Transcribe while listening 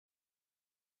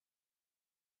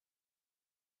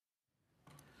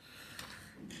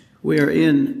We are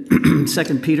in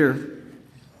 2 Peter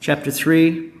chapter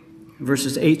 3,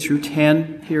 verses 8 through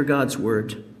 10. Hear God's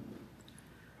word.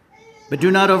 But do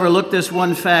not overlook this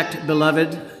one fact,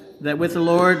 beloved, that with the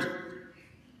Lord,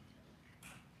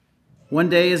 one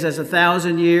day is as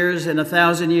 1,000 years, and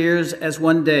 1,000 years as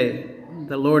one day.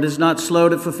 The Lord is not slow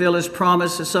to fulfill his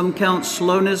promise, as some count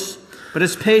slowness, but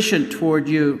is patient toward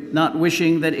you, not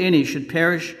wishing that any should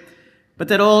perish, but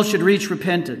that all should reach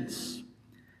repentance.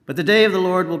 But the day of the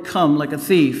Lord will come like a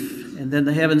thief, and then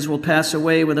the heavens will pass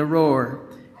away with a roar,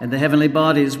 and the heavenly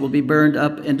bodies will be burned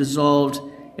up and dissolved,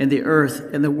 and the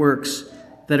earth and the works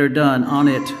that are done on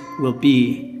it will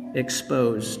be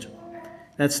exposed.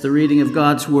 That's the reading of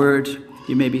God's word.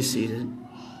 You may be seated.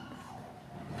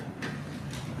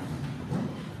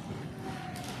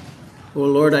 Oh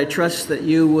Lord, I trust that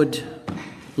you would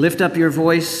lift up your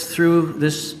voice through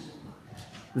this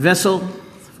vessel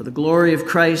for the glory of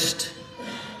Christ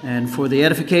and for the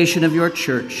edification of your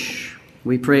church.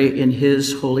 We pray in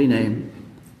his holy name.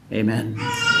 Amen.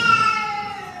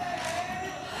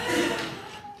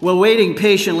 Well, waiting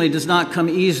patiently does not come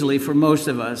easily for most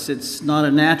of us. It's not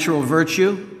a natural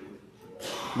virtue.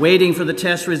 Waiting for the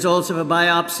test results of a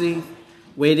biopsy,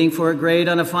 waiting for a grade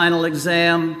on a final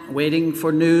exam, waiting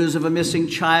for news of a missing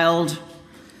child,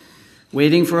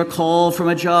 waiting for a call from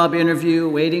a job interview,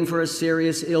 waiting for a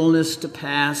serious illness to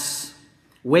pass.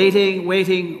 Waiting.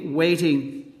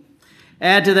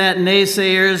 Add to that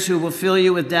naysayers who will fill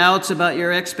you with doubts about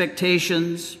your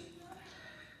expectations,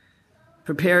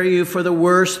 prepare you for the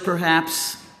worst,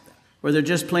 perhaps, or they're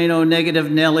just plain old negative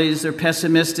Nellies. They're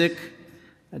pessimistic,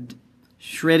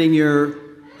 shredding your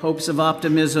hopes of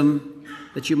optimism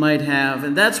that you might have.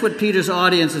 And that's what Peter's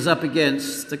audience is up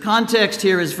against. The context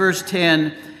here is verse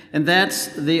 10, and that's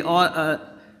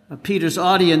Peter's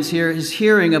audience here is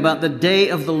hearing about the day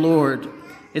of the Lord.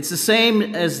 It's the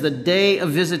same as the day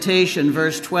of visitation,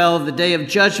 verse 12, the day of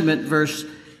judgment,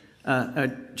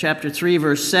 chapter 3,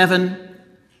 verse 7.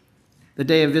 The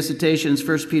day of visitation is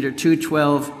 1 Peter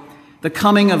 2:12. The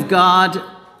coming of God,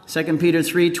 2 Peter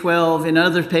 3:12. In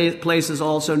other places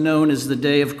also known as the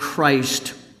day of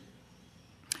Christ.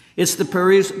 It's the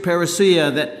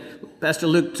parousia that Pastor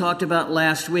Luke talked about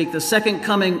last week, the second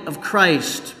coming of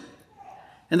Christ.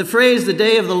 And the phrase, the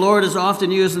day of the Lord, is often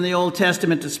used in the Old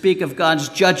Testament to speak of God's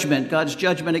judgment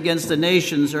against the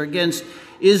nations or against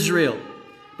Israel.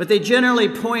 But they generally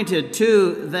pointed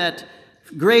to that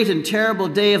great and terrible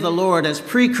day of the Lord as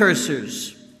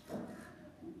precursors.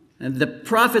 And the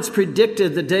prophets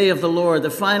predicted the day of the Lord, the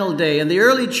final day. And the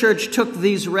early church took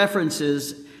these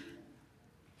references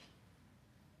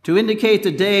to indicate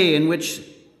the day in which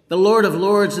the Lord of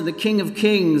Lords and the King of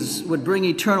Kings would bring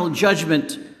eternal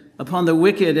judgment upon the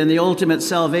wicked and the ultimate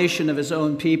salvation of his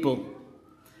own people.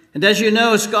 And as you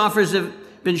know, scoffers have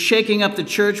been shaking up the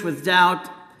church with doubt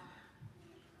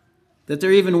that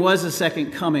there even was a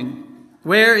second coming.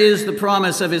 Where is the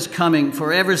promise of his coming?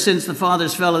 For ever since the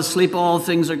fathers fell asleep, all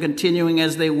things are continuing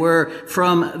as they were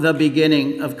from the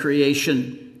beginning of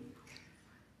creation.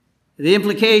 The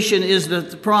implication is that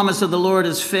the promise of the Lord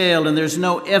has failed, and there's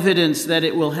no evidence that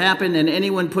it will happen, and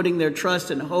anyone putting their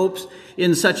trust and hopes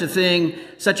in such a thing,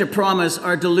 such a promise,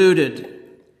 are deluded.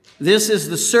 This is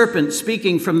the serpent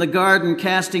speaking from the garden,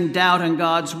 casting doubt on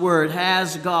God's word.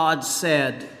 Has God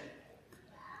said?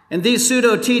 And these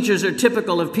pseudo-teachers are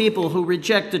typical of people who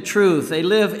reject the truth. They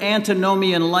live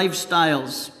antinomian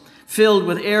lifestyles filled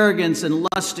with arrogance and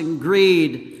lust and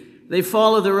greed. They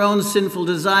follow their own sinful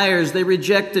desires. They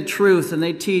reject the truth, and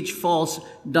they teach false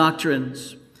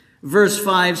doctrines. Verse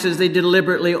 5 says they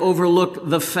deliberately overlook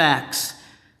the facts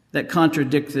that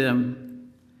contradict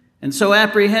them. And so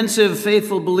apprehensive,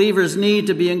 faithful believers need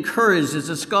to be encouraged as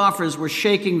the scoffers were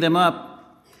shaking them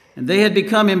up. And they had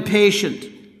become impatient.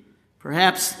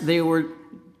 Perhaps they were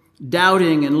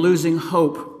doubting and losing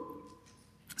hope.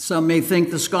 Some may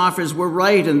think the scoffers were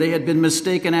right and they had been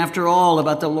mistaken after all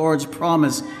about the Lord's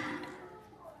promise.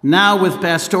 Now, with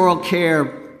pastoral care,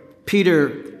 Peter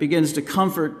begins to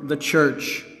comfort the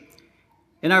church.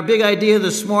 And our big idea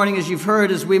this morning, as you've heard,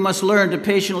 is we must learn to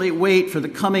patiently wait for the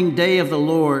coming day of the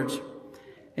Lord.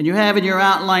 And you have in your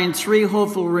outline 3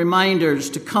 hopeful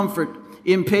reminders to comfort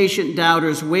impatient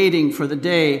doubters waiting for the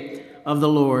day of the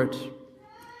Lord.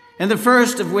 And the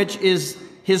first of which is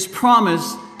his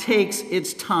promise takes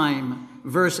its time.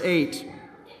 Verse 8.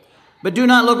 But do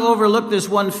not overlook this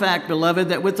one fact, beloved,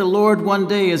 that with the Lord one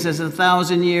day is as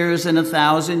 1,000 years, and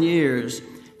 1,000 years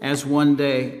as one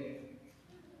day.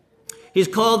 He's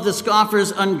called the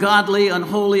scoffers ungodly,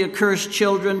 unholy, accursed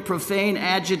children, profane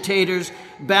agitators,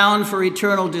 bound for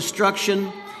eternal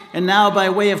destruction. And now, by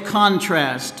way of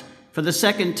contrast, For the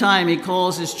second time, he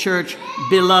calls his church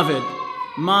beloved,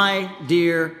 my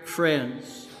dear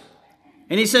friends.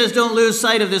 And he says, don't lose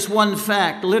sight of this one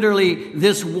fact, literally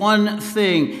this one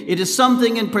thing. It is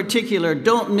something in particular.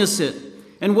 Don't miss it.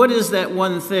 And what is that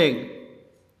one thing?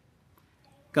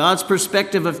 God's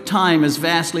perspective of time is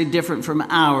vastly different from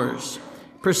ours.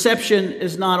 Perception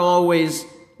is not always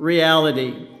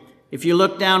reality. If you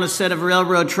look down a set of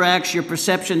railroad tracks, your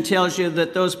perception tells you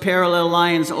that those parallel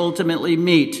lines ultimately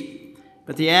meet.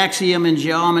 But the axiom in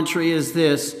geometry is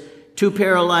this: two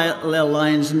parallel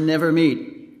lines never meet.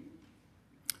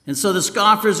 And so the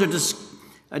scoffers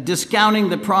are discounting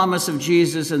the promise of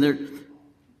Jesus, and they're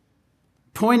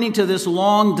pointing to this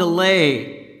long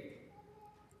delay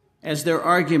as their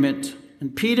argument.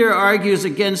 And Peter argues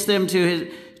against them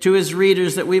to his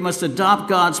readers that we must adopt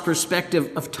God's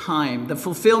perspective of time. The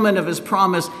fulfillment of his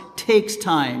promise takes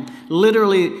time.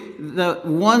 Literally, the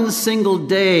one single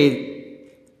day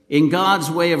in God's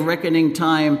way of reckoning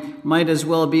time might as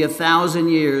well be 1,000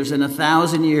 years, and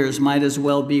 1,000 years might as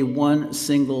well be one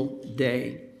single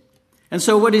day. And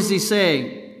so what is he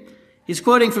saying? He's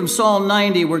quoting from Psalm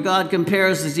 90, where God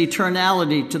compares his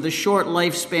eternality to the short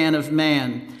lifespan of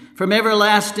man. From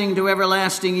everlasting to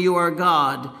everlasting you are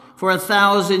God. For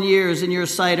 1,000 years in your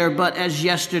sight are but as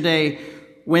yesterday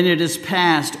when it is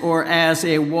past, or as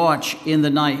a watch in the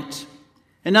night.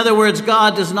 In other words,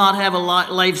 God does not have a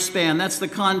lifespan. That's the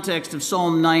context of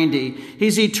Psalm 90.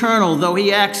 He's eternal, though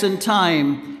he acts in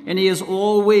time, and he is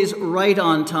always right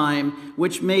on time,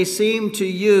 which may seem to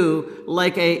you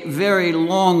like a very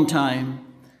long time.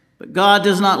 But God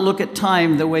does not look at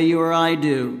time the way you or I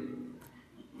do.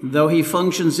 Though he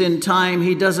functions in time,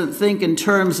 he doesn't think in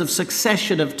terms of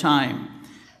succession of time.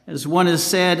 As one has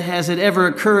said, has it ever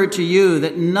occurred to you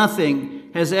that nothing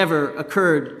has ever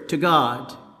occurred to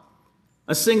God?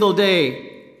 A single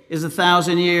day is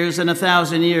 1,000 years, and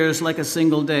 1,000 years like a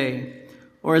single day.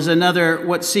 Or as another,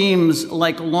 what seems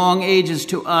like long ages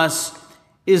to us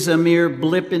is a mere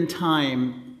blip in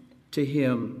time to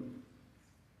him.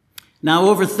 Now,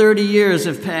 over 30 years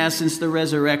have passed since the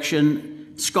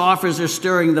resurrection. Scoffers are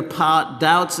stirring the pot.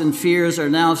 Doubts and fears are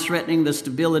now threatening the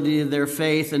stability of their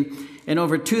faith. And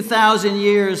over 2,000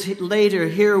 years later,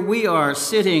 here we are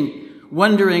sitting,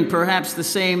 wondering perhaps the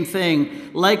same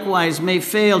thing. Likewise, may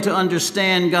fail to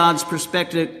understand God's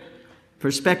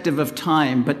perspective of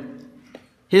time. But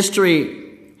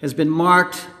history has been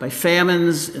marked by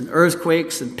famines and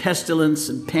earthquakes and pestilence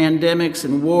and pandemics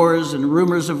and wars and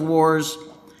rumors of wars.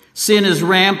 Sin is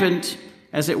rampant,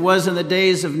 as it was in the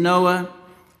days of Noah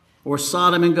or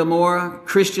Sodom and Gomorrah.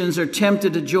 Christians are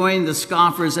tempted to join the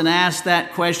scoffers and ask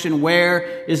that question, where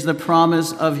is the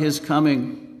promise of his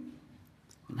coming?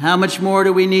 And how much more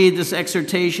do we need this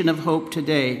exhortation of hope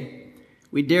today?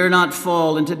 We dare not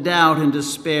fall into doubt and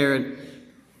despair.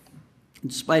 In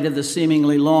spite of the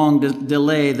seemingly long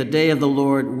delay, the day of the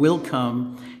Lord will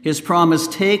come. His promise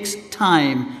takes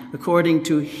time according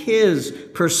to his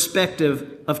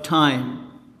perspective of time.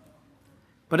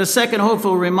 But a second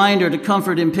hopeful reminder to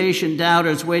comfort impatient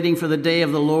doubters waiting for the day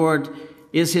of the Lord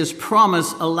is his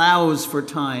promise allows for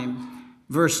time.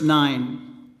 Verse 9.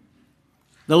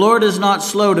 The Lord is not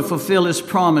slow to fulfill his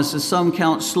promise, as some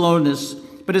count slowness,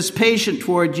 but is patient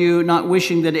toward you, not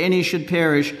wishing that any should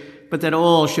perish, but that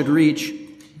all should reach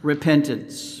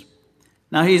repentance.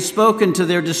 Now he's spoken to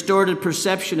their distorted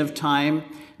perception of time.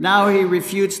 Now he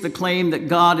refutes the claim that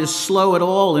God is slow at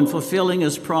all in fulfilling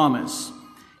his promise.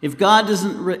 If God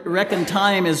doesn't reckon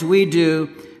time as we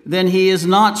do, then he is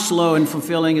not slow in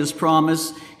fulfilling his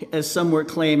promise, as some were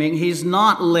claiming. He's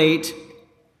not late.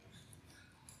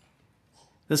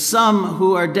 The some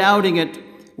who are doubting it,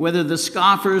 whether the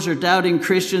scoffers or doubting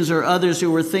Christians or others who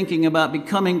were thinking about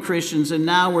becoming Christians and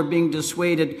now were being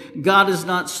dissuaded, God is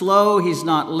not slow, he's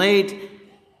not late,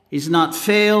 he's not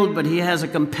failed, but he has a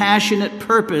compassionate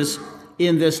purpose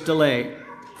in this delay.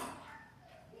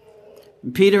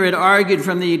 Peter had argued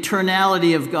from the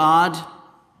eternality of God,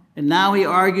 and now he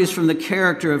argues from the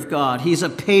character of God. He's a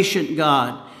patient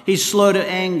God. He's slow to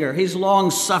anger. He's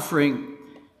long-suffering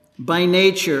by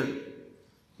nature.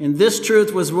 And this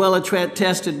truth was well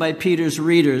attested by Peter's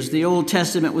readers. The Old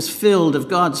Testament was filled of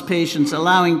God's patience,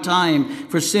 allowing time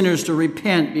for sinners to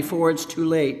repent before it's too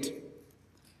late.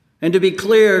 And to be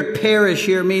clear, perish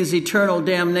here means eternal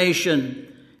damnation.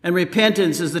 And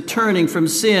repentance is the turning from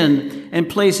sin and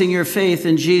placing your faith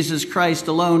in Jesus Christ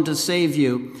alone to save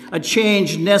you. A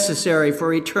change necessary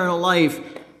for eternal life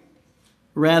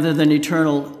rather than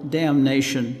eternal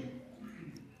damnation.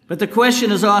 But the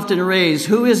question is often raised,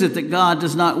 who is it that God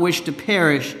does not wish to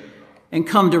perish and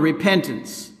come to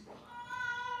repentance?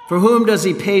 For whom does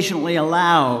he patiently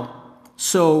allow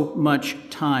so much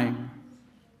time.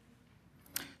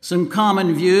 Some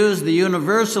common views: the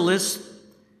universalist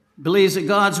believes that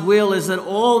God's will is that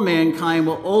all mankind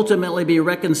will ultimately be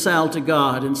reconciled to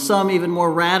God. And some even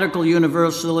more radical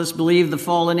universalists believe the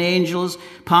fallen angels,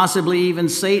 possibly even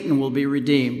Satan, will be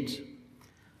redeemed.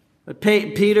 But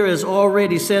Peter has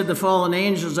already said the fallen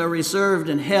angels are reserved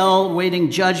in hell, waiting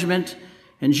judgment.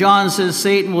 And John says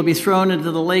Satan will be thrown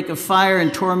into the lake of fire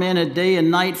and tormented day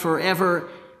and night forever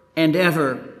and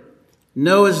ever.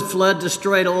 Noah's flood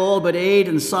destroyed all but 8,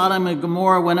 and Sodom and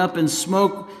Gomorrah went up in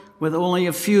smoke with only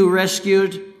a few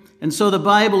rescued. And so the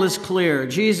Bible is clear.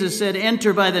 Jesus said,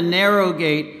 "Enter by the narrow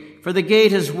gate, for the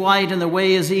gate is wide and the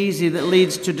way is easy that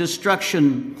leads to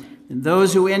destruction. And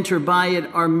those who enter by it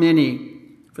are many.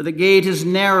 For the gate is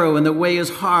narrow and the way is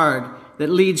hard that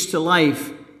leads to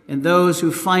life, and those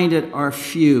who find it are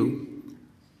few."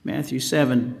 Matthew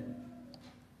 7.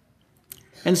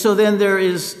 And so then there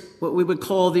is what we would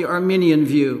call the Arminian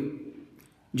view.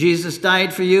 Jesus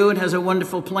died for you and has a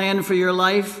wonderful plan for your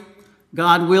life.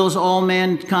 God wills all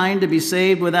mankind to be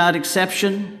saved without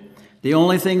exception. The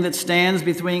only thing that stands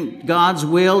between God's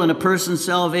will and a person's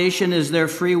salvation is their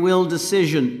free will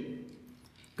decision.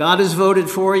 God has voted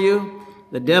for you,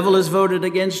 the devil has voted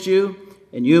against you,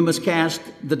 and you must cast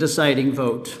the deciding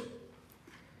vote.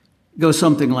 It goes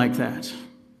something like that.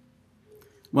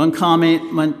 One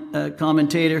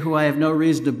commentator, who I have no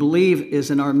reason to believe is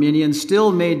an Arminian,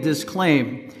 still made this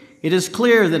claim: "It is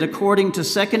clear that according to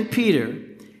 2 Peter,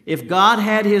 if God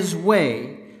had his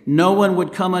way, no one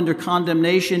would come under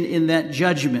condemnation in that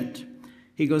judgment."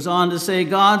 He goes on to say,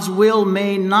 "God's will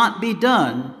may not be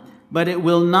done, but it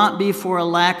will not be for a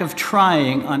lack of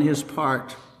trying on his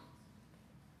part."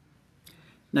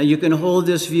 Now, you can hold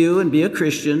this view and be a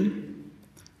Christian,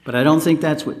 but I don't think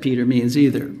that's what Peter means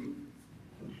either.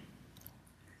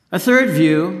 A third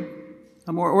view,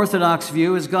 a more orthodox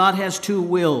view, is God has two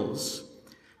wills: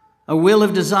 a will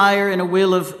of desire and a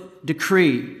will of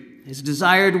decree. His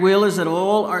desired will is that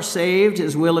all are saved.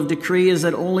 His will of decree is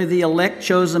that only the elect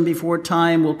chosen before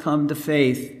time will come to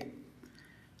faith.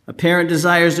 A parent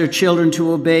desires their children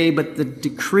to obey, but the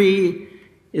decree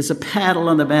is a paddle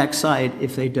on the backside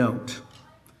if they don't.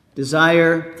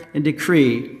 Desire and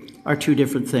decree are two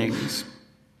different things.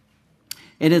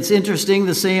 And it's interesting,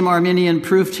 the same Arminian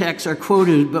proof texts are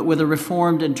quoted, but with a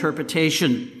reformed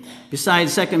interpretation.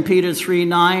 Besides 2 Peter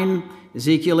 3:9,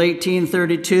 Ezekiel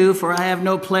 18:32, "For I have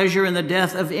no pleasure in the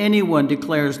death of anyone,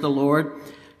 declares the Lord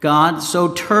God, so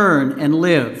turn and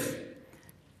live."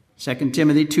 2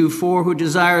 Timothy 2:4, "Who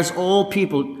desires all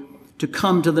people to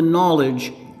come to the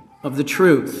knowledge of the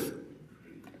truth."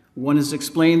 One has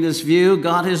explained this view: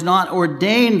 God has not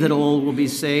ordained that all will be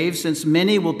saved, since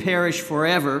many will perish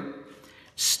forever.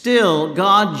 Still,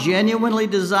 God genuinely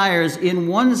desires, in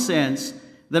one sense,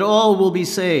 that all will be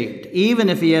saved, even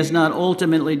if he has not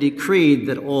ultimately decreed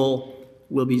that all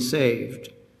will be saved.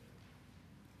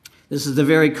 This is the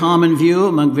very common view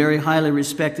among very highly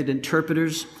respected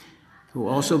interpreters who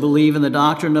also believe in the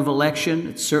doctrine of election.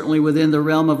 It's certainly within the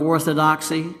realm of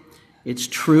orthodoxy. It's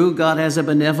true, God has a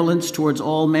benevolence towards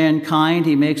all mankind.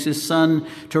 He makes his sun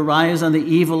to rise on the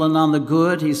evil and on the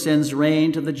good. He sends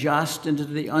rain to the just and to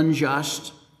the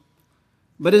unjust.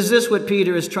 But is this what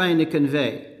Peter is trying to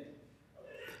convey?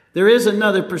 There is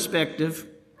another perspective,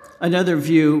 another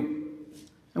view,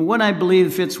 and one I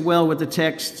believe fits well with the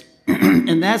text,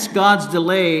 and that's God's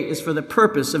delay is for the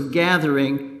purpose of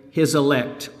gathering his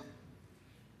elect.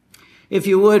 If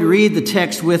you would, read the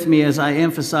text with me as I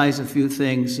emphasize a few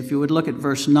things. If you would look at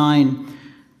verse 9.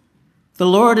 "The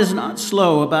Lord is not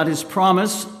slow about his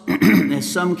promise, as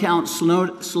some count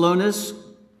slowness,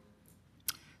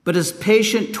 but is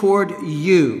patient toward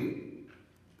you."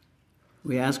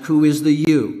 We ask, who is the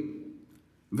you?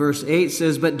 Verse 8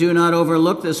 says, "But do not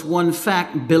overlook this one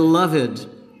fact, beloved."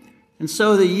 And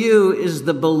so the you is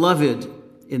the beloved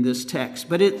in this text.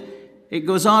 But it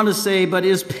goes on to say, "But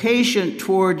is patient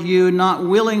toward you, not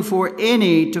willing for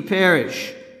any to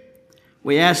perish."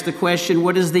 We ask the question,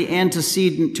 what is the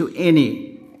antecedent to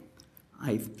any?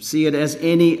 I see it as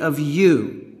any of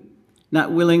you.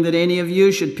 Not willing that any of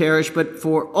you should perish, but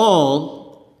for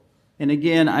all. And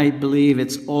again, I believe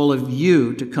it's all of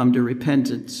you to come to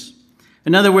repentance.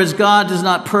 In other words, God does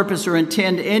not purpose or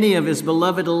intend any of his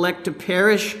beloved elect to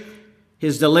perish.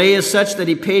 His delay is such that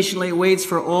he patiently waits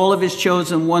for all of his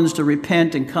chosen ones to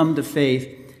repent and come to faith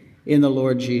in the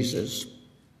Lord Jesus.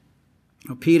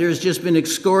 Now, Peter has just been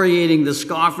excoriating the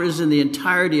scoffers in the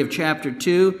entirety of chapter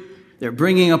 2. They're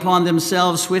bringing upon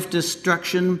themselves swift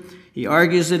destruction. He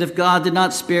argues that if God did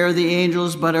not spare the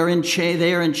angels, but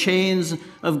they are in chains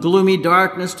of gloomy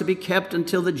darkness to be kept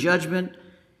until the judgment.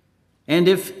 And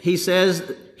if he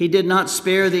says he did not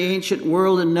spare the ancient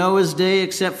world in Noah's day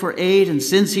except for 8, and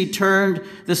since he turned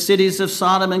the cities of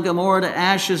Sodom and Gomorrah to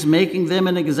ashes, making them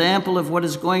an example of what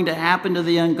is going to happen to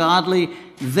the ungodly,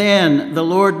 then the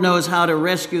Lord knows how to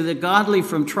rescue the godly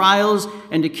from trials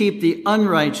and to keep the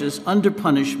unrighteous under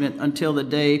punishment until the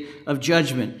day of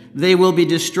judgment. They will be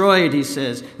destroyed, he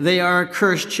says. They are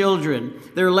accursed children.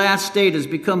 Their last state has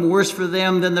become worse for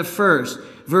them than the first.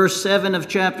 Verse 7 of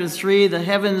chapter 3, the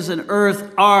heavens and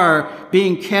earth are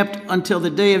being kept until the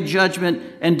day of judgment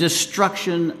and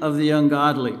destruction of the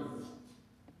ungodly.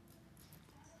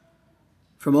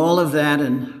 From all of that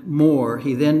and more,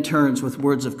 he then turns with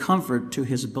words of comfort to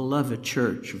his beloved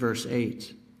church, verse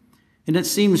 8. And it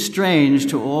seems strange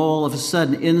to all of a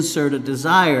sudden insert a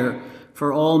desire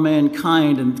for all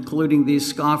mankind, including these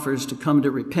scoffers, to come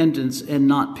to repentance and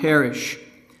not perish.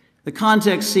 The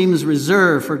context seems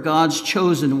reserved for God's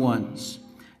chosen ones.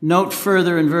 Note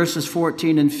further in verses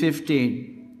 14 and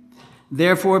 15.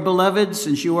 Therefore, beloved,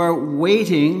 since you are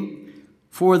waiting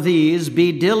for these,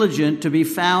 be diligent to be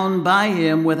found by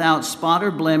him without spot or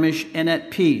blemish and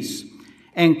at peace,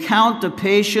 and count the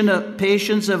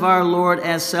patience of our Lord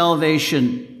as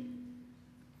salvation.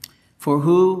 For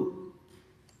who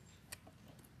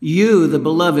you, the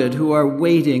beloved, who are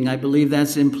waiting, I believe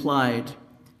that's implied,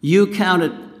 you count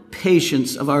the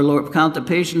patience of our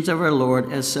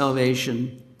Lord as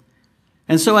salvation.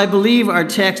 And so I believe our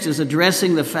text is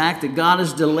addressing the fact that God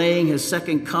is delaying his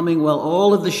second coming while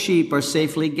all of the sheep are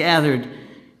safely gathered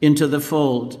into the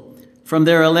fold. From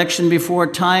their election before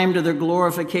time to their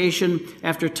glorification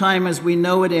after time as we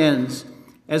know it ends.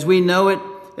 As we know it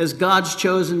as God's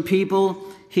chosen people,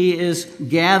 he is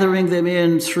gathering them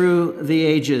in through the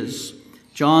ages.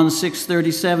 John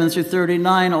 6:37 through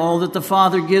 39, all that the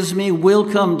Father gives me will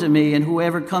come to me, and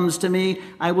whoever comes to me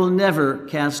I will never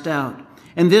cast out.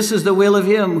 And this is the will of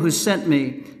him who sent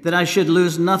me, that I should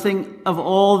lose nothing of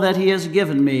all that he has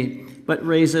given me, but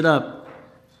raise it up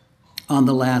on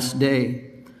the last day.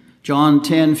 John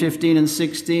 10:15 and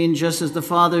 16, just as the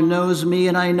Father knows me,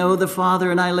 and I know the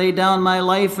Father, and I lay down my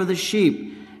life for the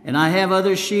sheep, and I have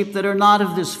other sheep that are not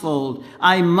of this fold.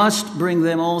 I must bring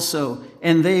them also,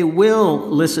 and they will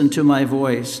listen to my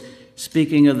voice.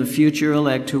 Speaking of the future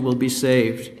elect who will be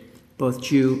saved, both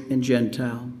Jew and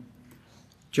Gentile.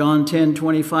 John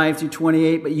 10:25 through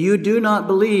 28, but you do not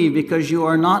believe because you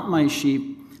are not my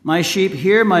sheep. My sheep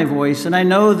hear my voice, and I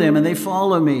know them, and they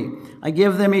follow me. I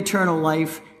give them eternal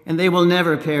life, and they will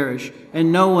never perish,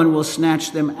 and no one will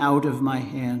snatch them out of my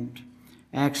hand.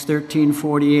 Acts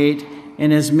 13:48,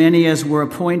 and as many as were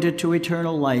appointed to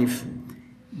eternal life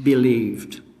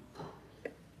believed.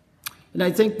 And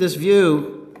I think this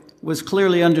view was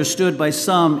clearly understood by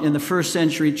some in the first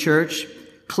century church.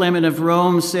 Clement of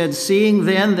Rome said, seeing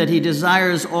then that he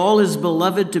desires all his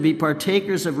beloved to be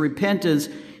partakers of repentance,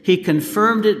 he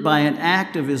confirmed it by an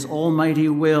act of his almighty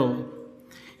will.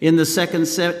 In the second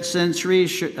century,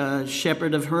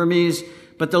 Shepherd of Hermes,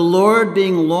 but the Lord,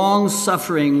 being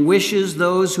long-suffering, wishes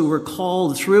those who were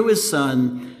called through his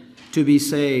Son to be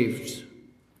saved.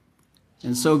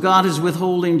 And so God is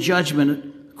withholding judgment,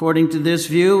 according to this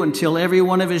view, until every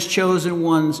one of his chosen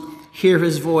ones hear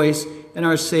his voice and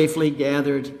are safely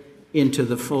gathered into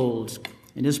the fold.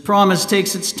 And his promise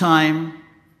takes its time.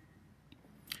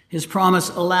 His promise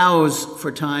allows for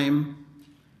time.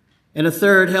 And a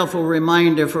third helpful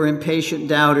reminder for impatient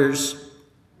doubters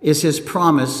is his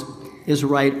promise is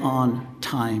right on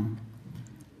time.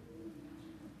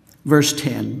 Verse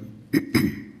 10.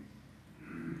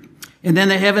 And then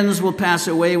the heavens will pass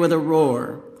away with a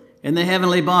roar, and the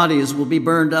heavenly bodies will be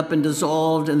burned up and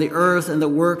dissolved, and the earth and the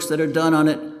works that are done on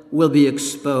it will be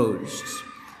exposed.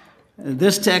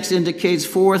 This text indicates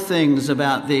 4 things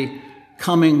about the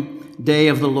coming day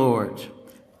of the Lord.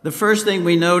 The first thing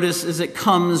we notice is it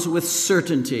comes with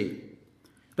certainty.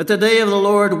 But the day of the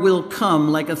Lord will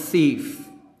come like a thief.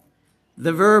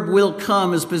 The verb will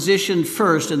come is positioned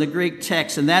first in the Greek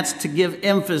text, and that's to give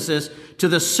emphasis to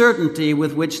the certainty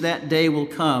with which that day will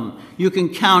come. You can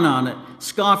count on it.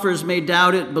 Scoffers may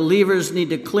doubt it. Believers need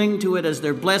to cling to it as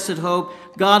their blessed hope.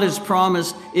 God has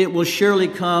promised it will surely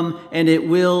come, and it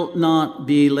will not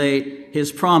be late.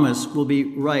 His promise will be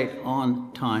right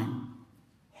on time.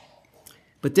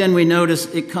 But then we notice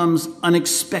it comes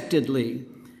unexpectedly.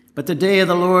 But the day of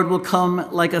the Lord will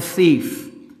come like a thief.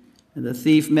 And the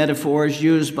thief metaphor is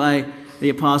used by the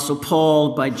Apostle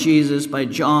Paul, by Jesus, by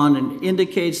John, and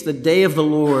indicates the day of the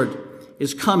Lord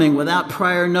is coming without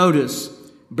prior notice.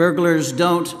 Burglars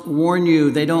don't warn you.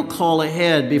 They don't call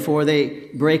ahead before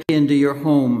they break into your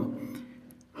home.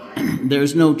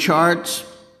 There's no charts.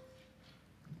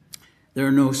 There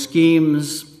are no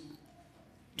schemes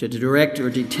to direct or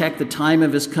detect the time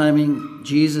of his coming.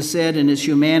 Jesus said in his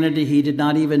humanity he did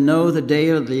not even know the day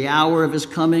or the hour of his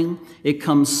coming. It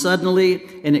comes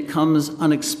suddenly and it comes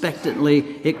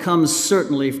unexpectedly. It comes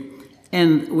certainly.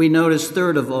 And we notice,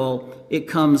 third of all, it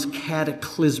comes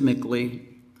cataclysmically.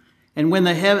 And when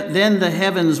then the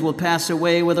heavens will pass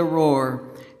away with a roar,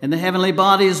 and the heavenly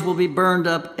bodies will be burned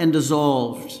up and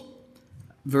dissolved.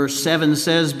 Verse 7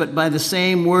 says, "But by the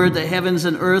same word the heavens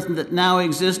and earth that now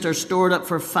exist are stored up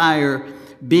for fire,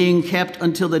 being kept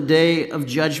until the day of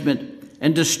judgment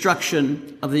and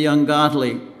destruction of the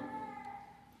ungodly."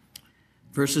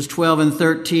 Verses 12 and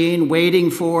 13, "Waiting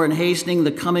for and hastening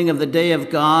the coming of the day of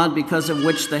God, because of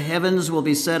which the heavens will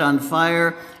be set on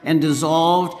fire and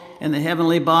dissolved, and the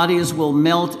heavenly bodies will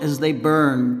melt as they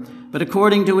burn. But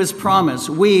according to his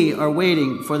promise, we are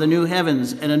waiting for the new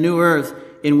heavens and a new earth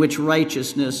in which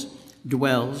righteousness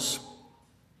dwells."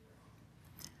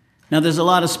 Now, there's a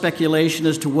lot of speculation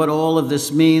as to what all of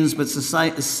this means, but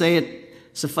suffice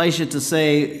it to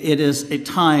say, it is a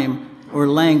time or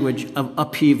language of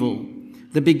upheaval.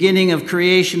 The beginning of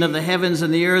creation of the heavens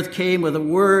and the earth came with a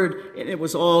word, and it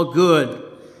was all good.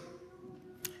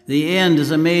 The end is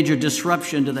a major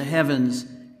disruption to the heavens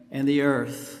and the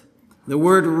earth. The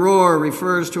word roar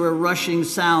refers to a rushing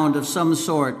sound of some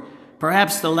sort,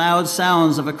 perhaps the loud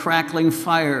sounds of a crackling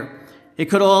fire. It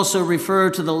could also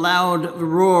refer to the loud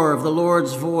roar of the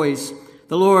Lord's voice.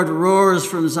 The Lord roars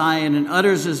from Zion and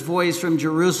utters his voice from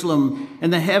Jerusalem,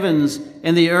 and the heavens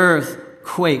and the earth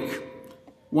quake.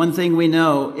 One thing we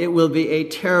know, it will be a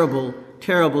terrible,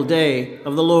 terrible day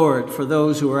of the Lord for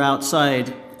those who are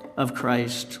outside of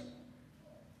Christ.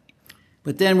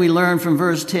 But then we learn from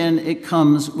verse 10, it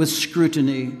comes with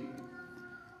scrutiny.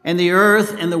 And the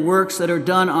earth and the works that are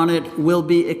done on it will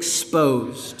be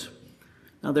exposed.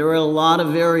 Now, there are a lot of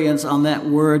variants on that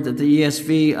word that the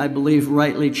ESV, I believe,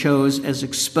 rightly chose as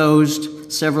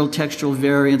exposed, several textual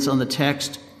variants on the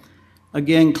text.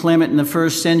 Again, Clement in the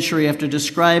first century, after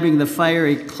describing the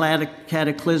fiery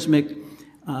cataclysmic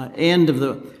end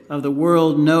of the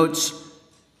world, notes,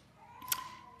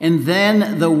 "And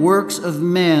then the works of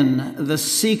men, the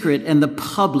secret and the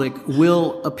public,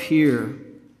 will appear."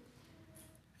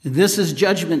 This is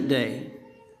Judgment Day,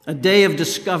 a day of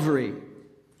discovery,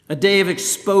 a day of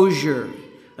exposure,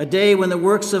 a day when the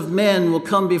works of men will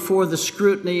come before the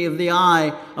scrutiny of the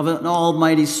eye of an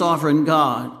almighty sovereign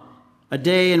God, a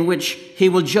day in which he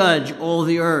will judge all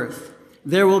the earth.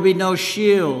 There will be no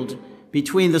shield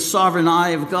between the sovereign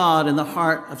eye of God and the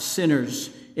heart of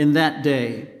sinners in that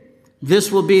day.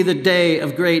 This will be the day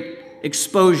of great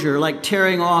exposure, like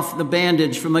tearing off the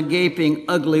bandage from a gaping,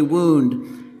 ugly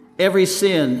wound. Every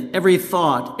sin, every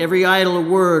thought, every idle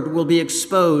word will be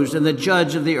exposed, and the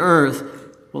judge of the earth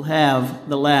will have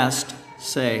the last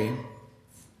say.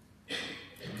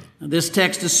 Now, this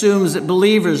text assumes that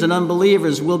believers and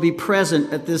unbelievers will be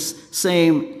present at this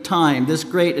same time, this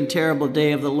great and terrible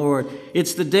day of the Lord.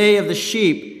 It's the day of the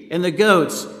sheep and the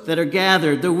goats that are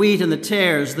gathered, the wheat and the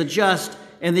tares, the just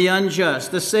and the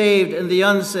unjust, the saved and the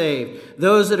unsaved,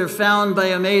 those that are found by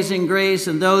amazing grace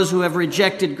and those who have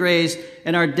rejected grace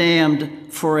and are damned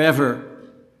forever.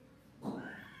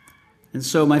 And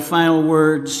so my final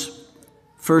words,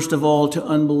 first of all, to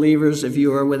unbelievers, if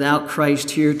you are without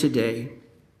Christ here today,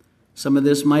 some of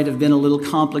this might have been a little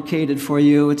complicated for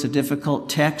you. It's a difficult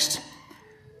text,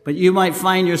 but you might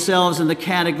find yourselves in the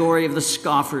category of the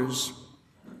scoffers.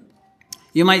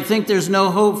 You might think there's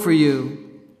no hope for you.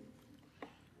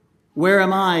 Where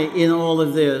am I in all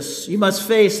of this? You must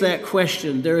face that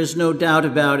question. There is no doubt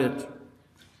about it.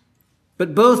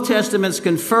 But both testaments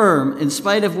confirm, in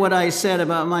spite of what I said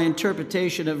about my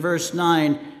interpretation of verse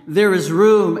 9, there is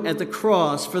room at the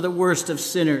cross for the worst of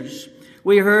sinners.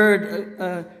 We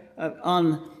heard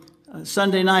on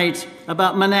Sunday night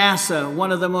about Manasseh,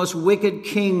 one of the most wicked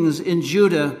kings in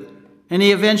Judah, and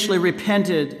he eventually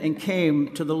repented and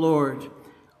came to the Lord.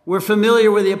 We're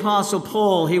familiar with the Apostle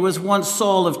Paul. He was once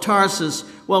Saul of Tarsus,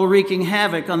 while wreaking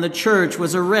havoc on the church,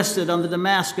 was arrested on the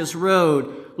Damascus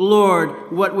road. "Lord,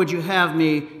 what would you have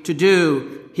me to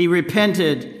do?" He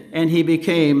repented, and he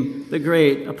became the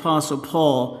great Apostle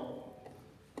Paul.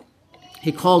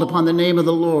 He called upon the name of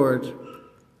the Lord,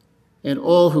 and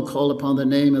all who call upon the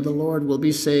name of the Lord will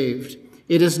be saved.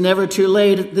 It is never too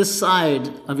late this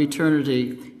side of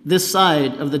eternity, this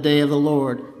side of the day of the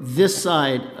Lord, this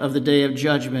side of the day of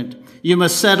judgment. You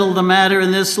must settle the matter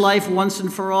in this life once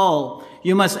and for all.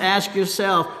 You must ask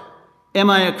yourself, am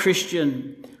I a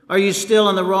Christian? Are you still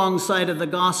on the wrong side of the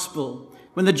gospel?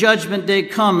 When the judgment day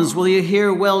comes, will you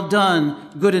hear, "Well done,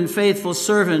 good and faithful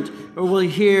servant," or will you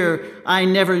hear, "I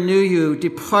never knew you,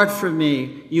 depart from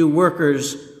me, you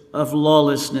workers of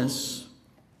lawlessness"?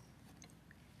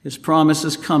 His promise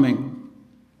is coming.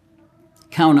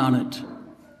 Count on it.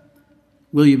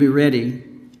 Will you be ready?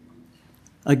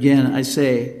 Again, I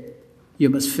say, you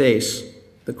must face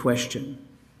the question.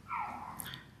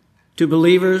 To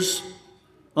believers,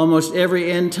 almost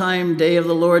every end-time day of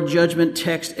the Lord judgment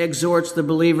text exhorts the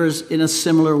believers in a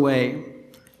similar way.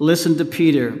 Listen to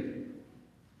Peter.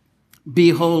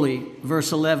 Be holy,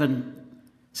 verse 11.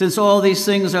 Since all these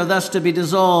things are thus to be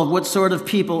dissolved, what sort of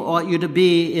people ought you to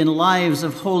be in lives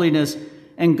of holiness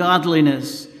and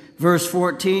godliness? Verse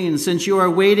 14, since you are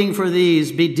waiting for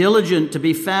these, be diligent to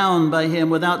be found by him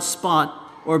without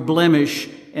spot or blemish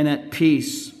and at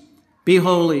peace. Be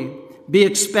holy, be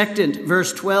expectant,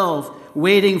 verse 12,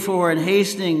 waiting for and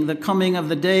hastening the coming of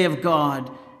the day of God.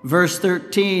 Verse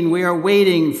 13, we are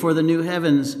waiting for the new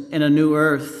heavens and a new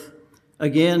earth.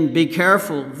 Again, be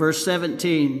careful, verse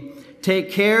 17.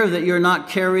 Take care that you're not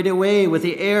carried away with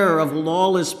the error of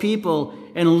lawless people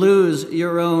and lose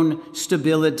your own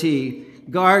stability.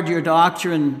 Guard your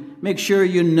doctrine. Make sure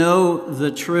you know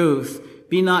the truth.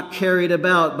 Be not carried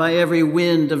about by every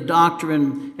wind of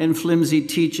doctrine and flimsy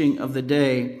teaching of the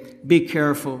day. Be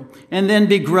careful. And then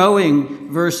be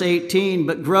growing, verse 18,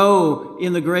 but grow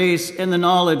in the grace and the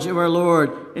knowledge of our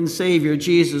Lord and Savior,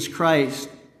 Jesus Christ.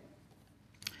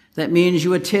 That means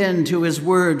you attend to his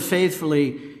word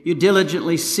faithfully. You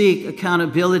diligently seek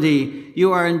accountability.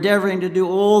 You are endeavoring to do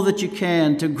all that you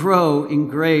can to grow in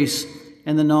grace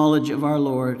and the knowledge of our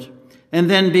Lord. And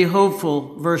then be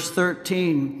hopeful, verse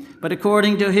 13. But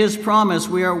according to his promise,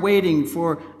 we are waiting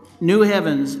for new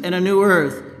heavens and a new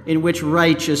earth in which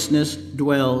righteousness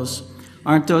dwells.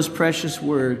 Aren't those precious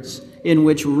words? In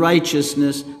which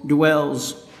righteousness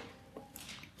dwells.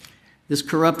 This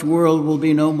corrupt world will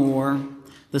be no more.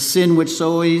 The sin which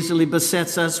so easily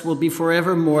besets us will be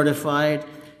forever mortified.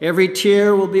 Every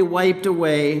tear will be wiped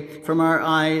away from our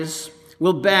eyes.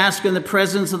 We'll bask in the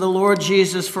presence of the Lord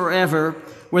Jesus forever,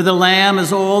 where the Lamb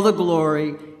is all the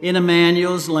glory in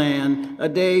Emmanuel's land, a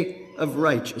day of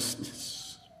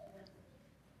righteousness,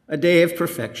 a day of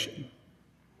perfection,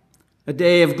 a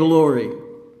day of glory,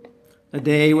 a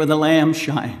day where the Lamb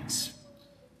shines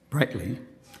brightly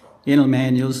in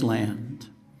Emmanuel's land.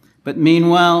 But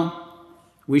meanwhile,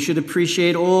 we should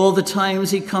appreciate all the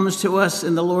times he comes to us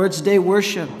in the Lord's Day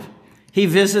worship. He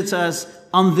visits us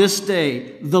on this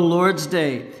day, the Lord's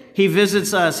Day. He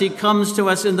visits us. He comes to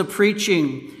us in the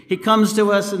preaching. He comes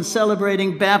to us in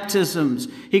celebrating baptisms.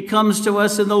 He comes to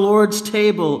us in the Lord's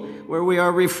table where we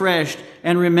are refreshed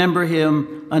and remember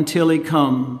him until he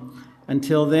come.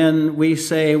 Until then, we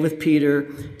say with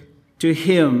Peter, to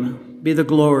him be the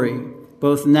glory,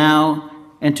 both now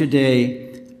and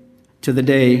today, to the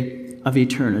day of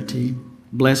eternity.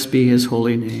 Blessed be his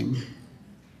holy name.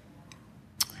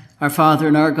 Our Father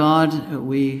and our God,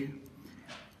 we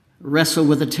wrestle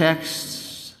with the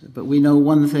text, but we know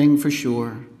one thing for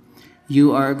sure.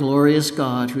 You are a glorious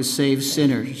God who saves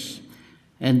sinners,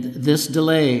 and this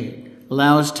delay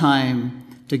allows time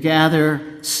to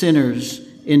gather sinners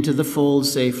into the fold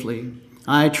safely.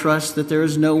 I trust that there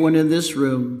is no one in this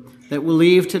room that will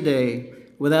leave today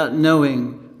without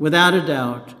knowing, without a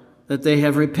doubt, that they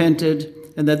have repented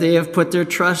and that they have put their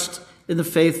trust in the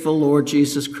faithful Lord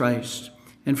Jesus Christ.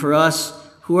 And for us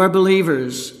who are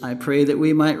believers, I pray that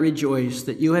we might rejoice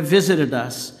that you have visited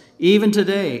us even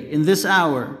today in this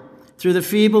hour through the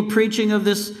feeble preaching of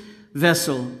this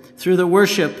vessel, through the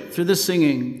worship, through the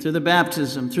singing, through the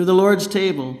baptism, through the Lord's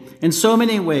table. In so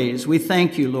many ways, we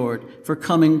thank you, Lord, for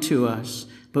coming to us.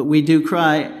 But we do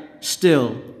cry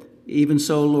still, even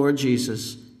so, Lord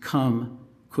Jesus, come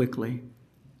quickly.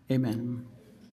 Amen.